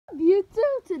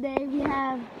today we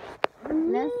have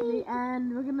Leslie,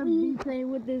 and we're gonna be playing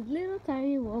with this little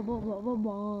tiny wubble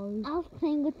ball. I was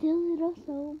playing with this little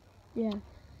soap. Yeah.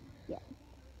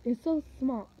 It's so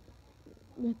small.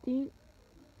 The thing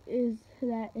is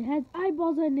that it has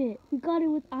eyeballs on it. We got it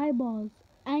with eyeballs.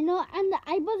 I know, and the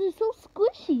eyeballs are so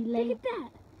squishy. Like, Look at that.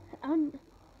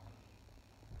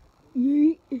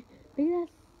 Look at that.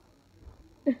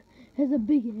 It has a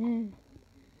big head.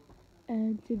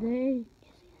 And today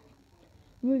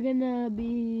we're gonna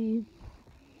be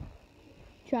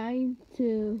trying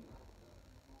to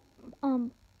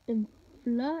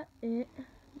inflate it,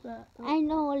 but I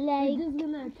know, like, we're just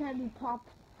gonna try to pop.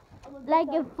 like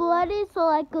it flooded, so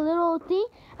like a little thing,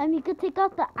 and we could take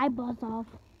out the eyeballs off,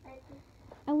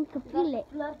 and we could feel it.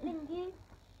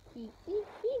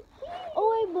 Oh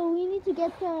wait, but we need to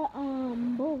get the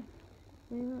bowl,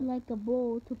 like a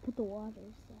bowl to put the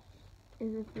water. So.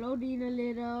 Is it floating a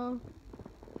little?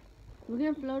 We're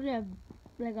gonna float it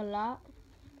like a lot.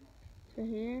 So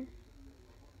here,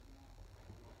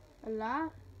 a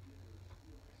lot.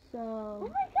 So. Oh my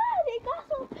God! It got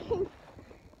so pink.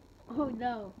 Oh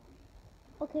no.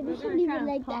 Okay, We're we should gonna leave try it to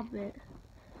like pop that. it.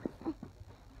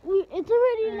 It's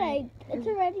already Alright. it's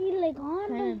already like on.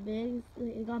 Kind of big.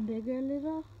 It got bigger a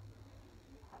little.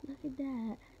 Look at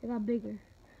that. It got bigger.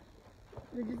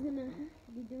 We're just gonna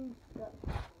be doing stuff.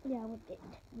 Yeah, with it.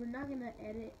 We're not gonna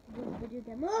edit this video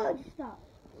that much. Stop.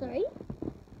 Sorry.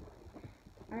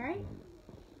 Alright?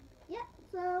 Yeah.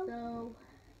 So. So,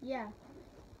 yeah.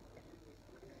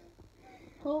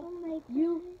 Hope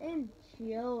you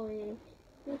enjoy.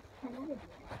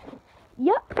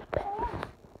 Yep.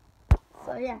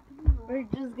 So, yeah. We're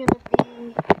just gonna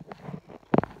be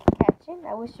catching.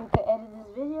 I wish you could edit this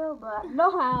video, but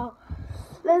no how.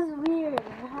 That's weird.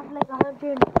 I have like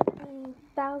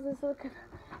 150,000 subscribers.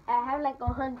 I have like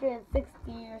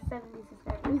 160 or 70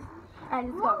 subscribers. Alright,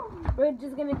 let's go. We're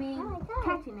just gonna be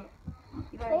catching it.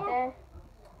 You got it there?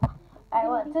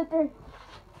 Alright, 1, 2, 3.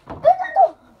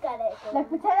 Got it. Like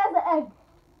pretend that's an egg.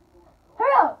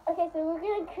 Hurry up! Okay, so we're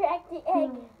gonna crack the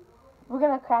egg. We're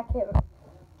gonna crack it.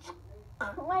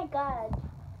 Oh my God.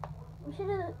 We should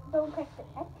have don't crack the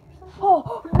egg or something.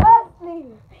 Oh,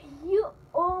 Leslie! You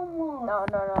almost. No,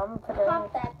 I'm gonna put it Pop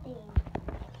in. that thing.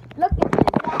 Look at this,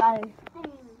 guys.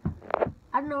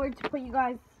 I don't know where to put you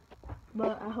guys,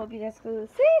 but I hope you guys can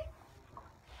see.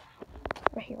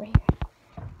 Right here.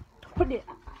 Put it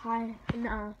high.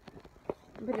 Nah.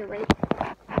 Put it right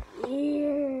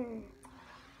here.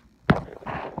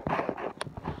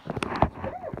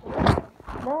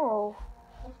 No.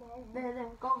 There.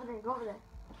 Go over there.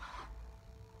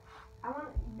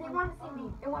 They want to see me.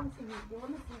 They want to see me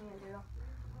a little.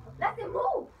 Let them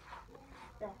move.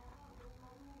 There.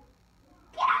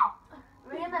 Get out.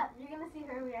 You're gonna see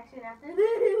her reaction after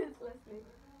this. Leslie.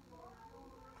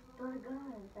 Oh my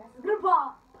God, that's a good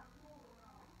pop.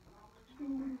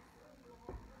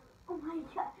 Oh my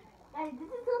God. Guys, this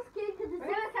is so scary because We're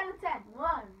gonna count to 10.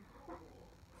 1,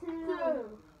 2.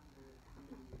 2.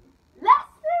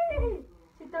 Leslie!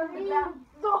 She throws it down.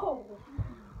 So.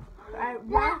 Alright,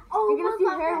 you're gonna see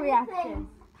her reaction.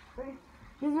 This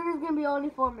video is gonna be only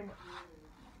 4 minutes.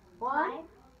 1,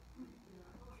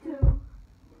 2,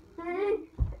 3.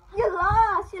 You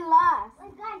lost.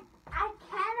 Like, guys, I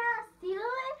cannot steal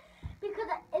it because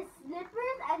it's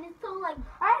slippers and it's so like.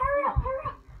 Alright, hurry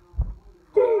up.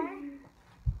 4,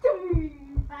 3,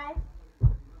 5,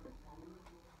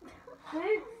 6.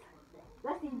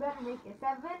 Leslie, you better make it.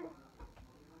 7,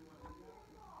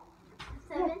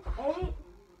 7. 8,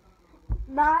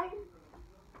 9,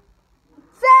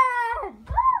 10.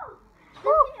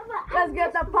 Let's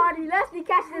get the party. Leslie,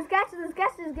 catch this.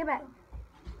 Get back.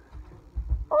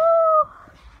 Oh.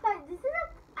 Guys, this is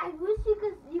I wish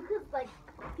you could like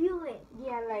feel it.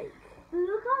 Yeah, like.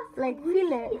 Look how Like,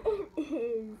 feel it. it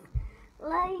is.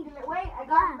 Like, Wait, I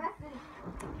got a message.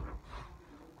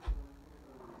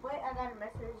 What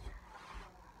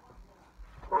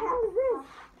the hell is this?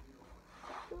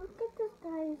 look at this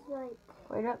guy's like.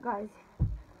 Wait up, guys.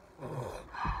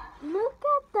 Look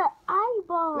at the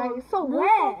eyeball. Like, it's so Look wet.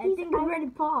 at I these think it's ready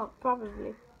to pop,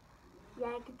 probably. Yeah,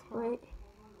 I can tell. Wait.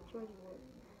 It's already red.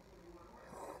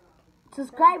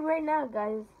 Subscribe right now,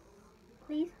 guys.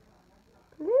 Please.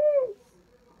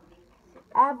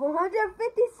 I have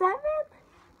 157?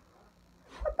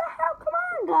 What the hell? Come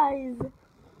on, guys.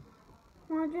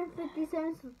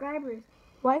 157 subscribers.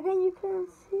 Why can't you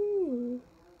see?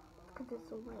 Look at this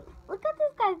so white. Look at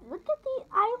this, guys. Look at the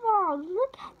eyeballs.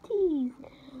 Look at these.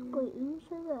 Wait, let me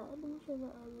show the other.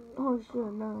 Oh,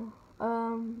 sure, no.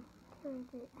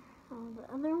 The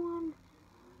other one.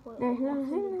 Wait, There, here.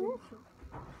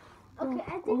 to Okay,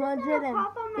 I think it's gonna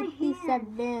pop on my hand.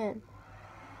 157.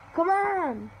 Come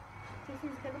on.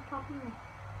 This is gonna pop on my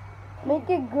Make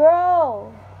it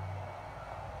grow.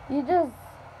 You just,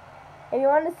 if you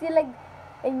want to see like,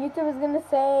 and YouTube is going to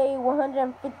say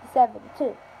 157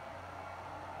 too.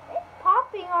 It's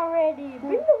popping already.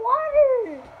 Bring the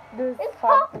water. This It's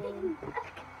popping.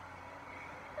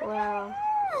 popping. Wow.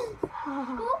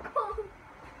 Coco.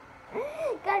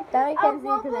 Guys, Now you our can see it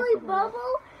 'cause I bubbly put it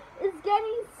bubble is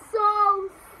getting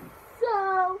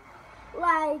so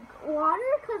like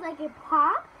water because like it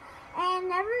popped, and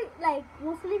never like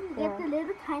mostly if you get the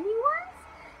little tiny ones,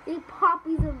 they pop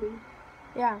easily.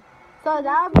 Yeah. So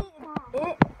that'll be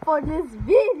it for this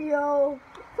video.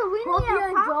 So we Hope need you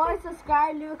to pop enjoy.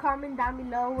 Subscribe, leave a comment down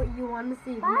below what you want to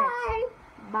see Bye.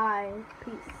 next. Bye.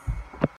 Peace.